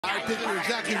I think you're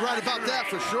exactly right about that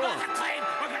for sure.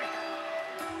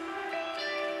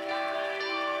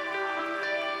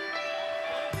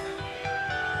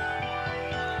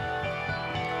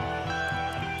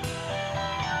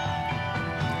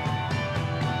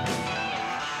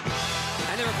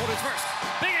 And the reporters first,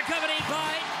 being accompanied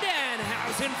by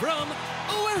Danhausen from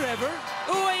wherever,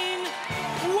 Wayne,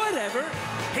 whatever.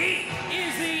 He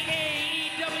is the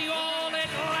AEW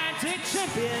All-Atlantic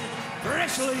Champion,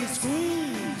 freshly squeezed,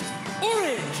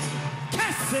 Orange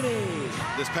Cassidy.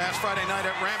 This past Friday night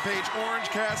at Rampage, Orange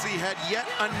Cassidy had yet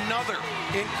another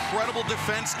incredible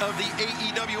defense of the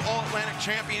AEW All-Atlantic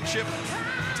Championship.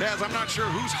 Taz, I'm not sure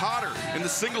who's hotter in the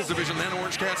singles division than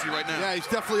Orange Cassidy right now. Yeah, he's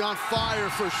definitely on fire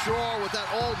for sure with that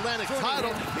All-Atlantic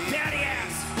title. Daddy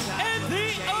ass and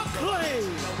the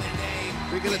Acclaimed.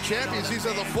 Speaking of champions, these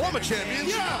are the former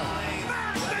champions.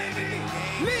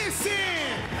 Listen!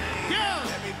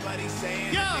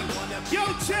 Yo,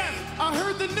 Jeff, I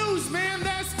heard the news, man,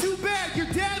 that's too bad. Your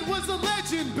dad was a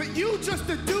legend, but you just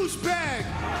a douchebag.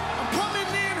 I'm coming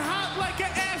in hot like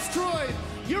an asteroid.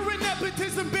 You're a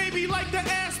nepotism baby like the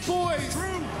Ass Boys.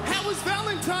 How was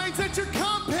Valentine's at your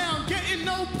compound? Getting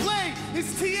no play,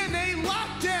 it's TNA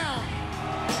lockdown.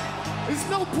 There's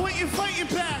no point in fighting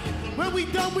back. When we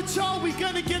done with y'all, we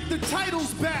gonna get the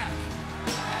titles back.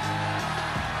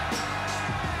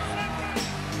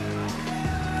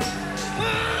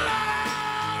 Laredo!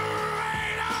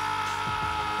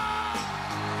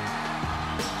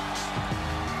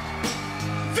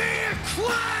 The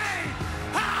Acclaimed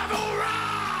have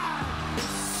arrived!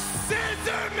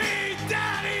 Scissor me,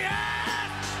 daddy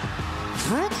ass!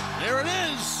 There it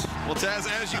is. Well, Taz,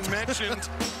 as you mentioned,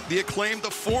 the Acclaimed,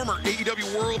 the former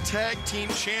AEW World Tag Team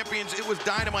Champions. It was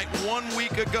Dynamite 1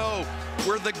 week ago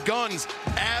where the Guns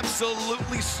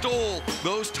absolutely stole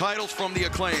those titles from the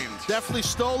Acclaimed. Definitely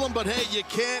stole them, but hey, you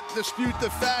can't dispute the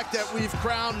fact that we've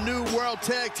crowned new World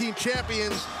Tag Team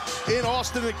Champions in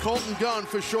Austin and Colton Gunn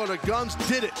for sure. The Guns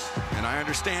did it. And I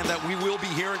understand that we will be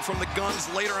hearing from the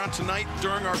Guns later on tonight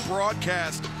during our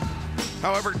broadcast.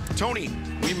 However, Tony,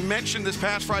 we mentioned this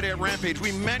past Friday at Rampage,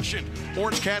 we mentioned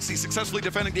Orange Cassidy successfully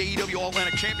defending the AEW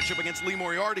All-Atlantic Championship against Lee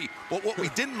Moriarty. But what we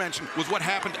didn't mention was what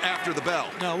happened after the bell.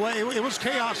 No, well, it was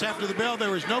chaos after the bell. There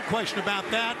was no question about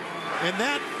that. And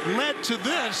that led to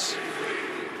this.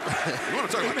 You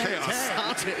want to talk about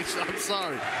chaos? I'm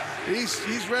sorry.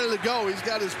 He's ready to go. He's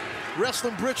got his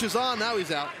wrestling britches on. Now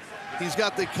he's out. He's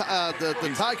got the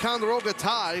Ticonderoga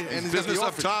tie, and he's business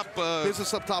got the up top.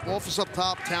 business up top, office up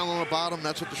top, town on the bottom.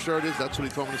 That's what the shirt is. That's what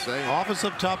he told me to say. Office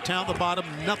up top, town at the bottom,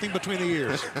 nothing between the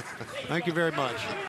ears. Thank you very much.